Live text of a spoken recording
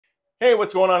Hey,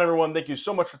 what's going on, everyone? Thank you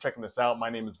so much for checking this out.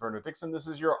 My name is Dixon. This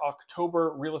is your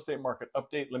October real estate market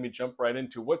update. Let me jump right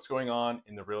into what's going on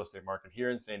in the real estate market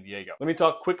here in San Diego. Let me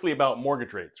talk quickly about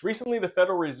mortgage rates. Recently, the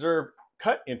Federal Reserve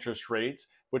cut interest rates,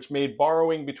 which made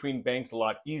borrowing between banks a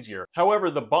lot easier.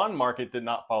 However, the bond market did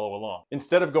not follow along.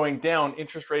 Instead of going down,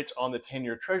 interest rates on the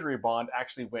 10-year Treasury bond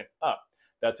actually went up.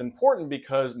 That's important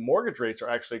because mortgage rates are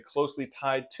actually closely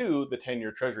tied to the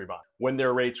 10-year Treasury bond. When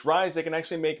their rates rise, they can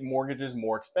actually make mortgages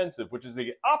more expensive, which is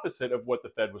the opposite of what the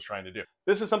Fed was trying to do.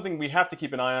 This is something we have to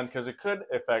keep an eye on because it could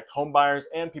affect home buyers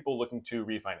and people looking to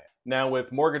refinance. Now,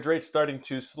 with mortgage rates starting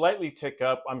to slightly tick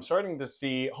up, I'm starting to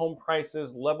see home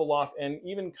prices level off and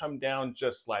even come down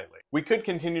just slightly. We could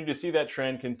continue to see that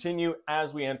trend continue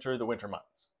as we enter the winter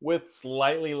months. With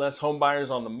slightly less home buyers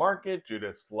on the market due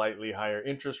to slightly higher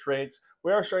interest rates,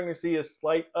 we are starting to see a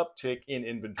slight uptick in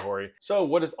inventory. So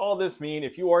what does all this mean?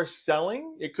 If you are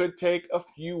selling, it could take a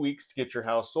few weeks to get your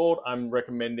house sold. I'm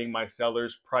recommending my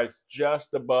sellers price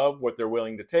just above what they're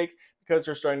willing to take because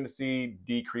they're starting to see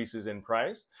decreases in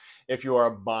price. If you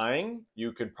are buying,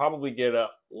 you could probably get a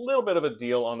little bit of a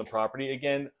deal on the property.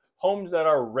 Again, homes that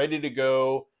are ready to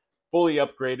go, fully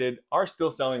upgraded, are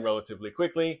still selling relatively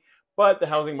quickly. But the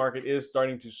housing market is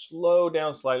starting to slow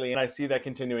down slightly, and I see that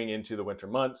continuing into the winter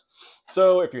months.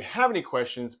 So if you have any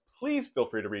questions, please feel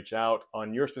free to reach out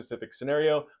on your specific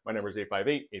scenario. My number is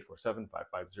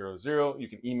 858-847-5500. You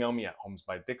can email me at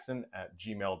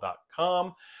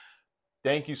homesbydixon@gmail.com.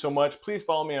 Thank you so much. Please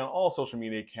follow me on all social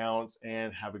media accounts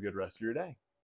and have a good rest of your day.